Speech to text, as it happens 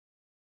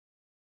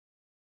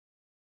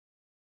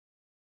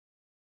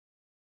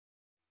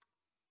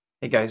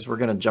Hey guys, we're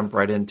going to jump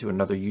right into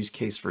another use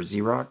case for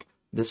zrok.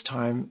 This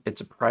time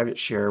it's a private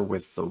share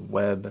with the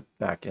web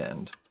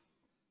backend.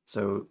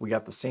 So we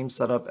got the same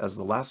setup as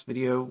the last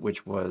video,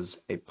 which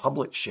was a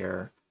public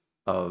share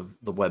of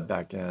the web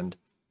backend,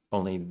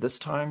 only this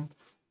time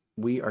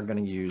we are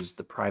going to use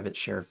the private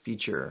share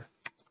feature.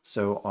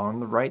 So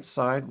on the right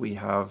side we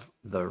have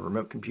the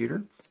remote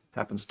computer,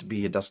 happens to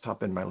be a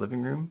desktop in my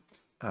living room,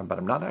 but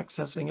I'm not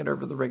accessing it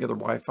over the regular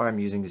Wi-Fi, I'm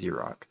using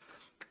zrok.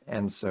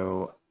 And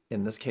so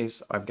in this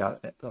case, I've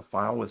got a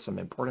file with some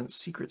important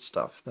secret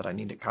stuff that I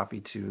need to copy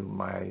to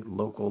my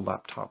local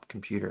laptop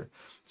computer.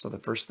 So the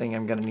first thing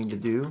I'm going to need to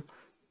do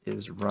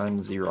is run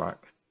zrok.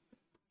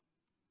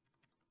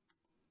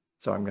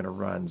 So I'm going to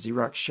run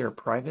zrok share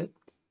private,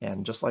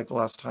 and just like the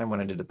last time when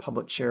I did a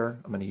public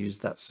share, I'm going to use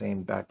that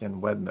same backend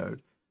web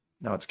mode.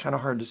 Now it's kind of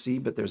hard to see,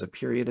 but there's a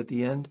period at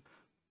the end,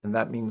 and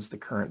that means the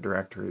current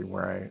directory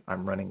where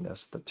I'm running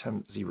this, the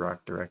temp zrok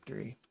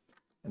directory.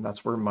 And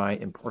that's where my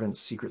important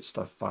secret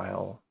stuff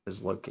file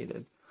is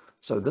located.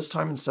 So this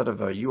time, instead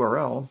of a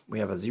URL, we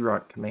have a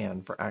zrok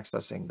command for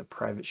accessing the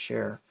private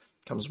share.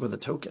 It comes with a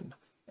token,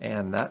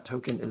 and that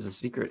token is a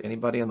secret.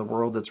 Anybody in the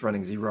world that's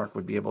running zrok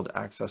would be able to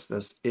access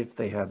this if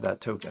they had that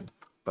token,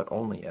 but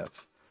only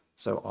if.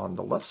 So on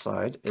the left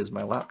side is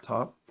my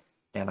laptop,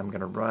 and I'm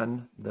going to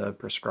run the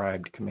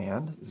prescribed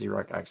command,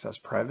 zrok access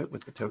private,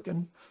 with the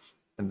token.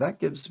 And that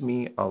gives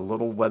me a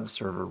little web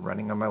server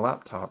running on my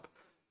laptop,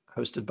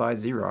 hosted by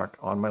zrok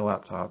on my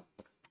laptop.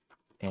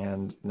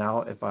 And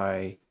now if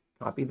I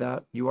copy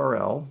that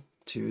URL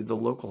to the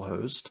local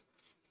host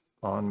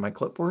on my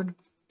clipboard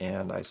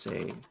and I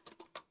say,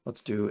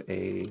 let's do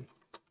a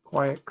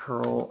quiet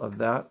curl of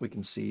that, we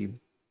can see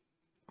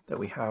that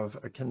we have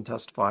a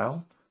kintest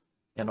file.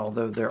 And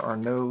although there are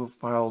no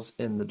files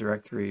in the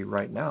directory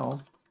right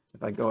now,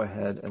 if I go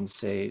ahead and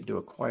say do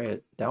a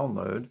quiet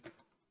download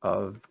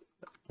of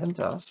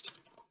kintest,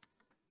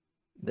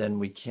 then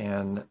we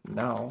can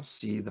now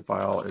see the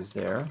file is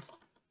there,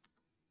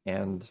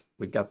 and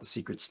we've got the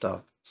secret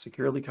stuff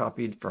securely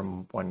copied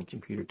from one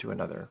computer to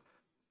another.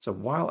 So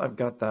while I've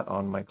got that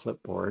on my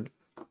clipboard,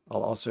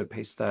 I'll also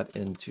paste that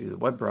into the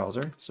web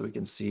browser so we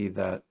can see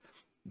that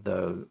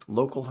the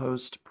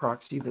localhost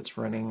proxy that's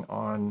running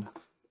on,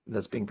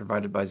 that's being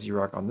provided by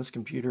zrok on this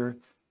computer,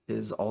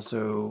 is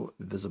also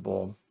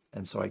visible,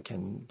 and so I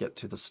can get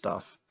to the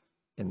stuff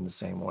in the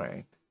same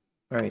way.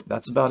 All right,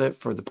 that's about it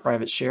for the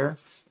private share.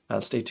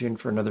 Stay tuned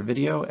for another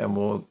video, and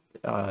we'll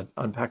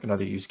unpack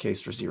another use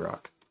case for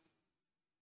zrok.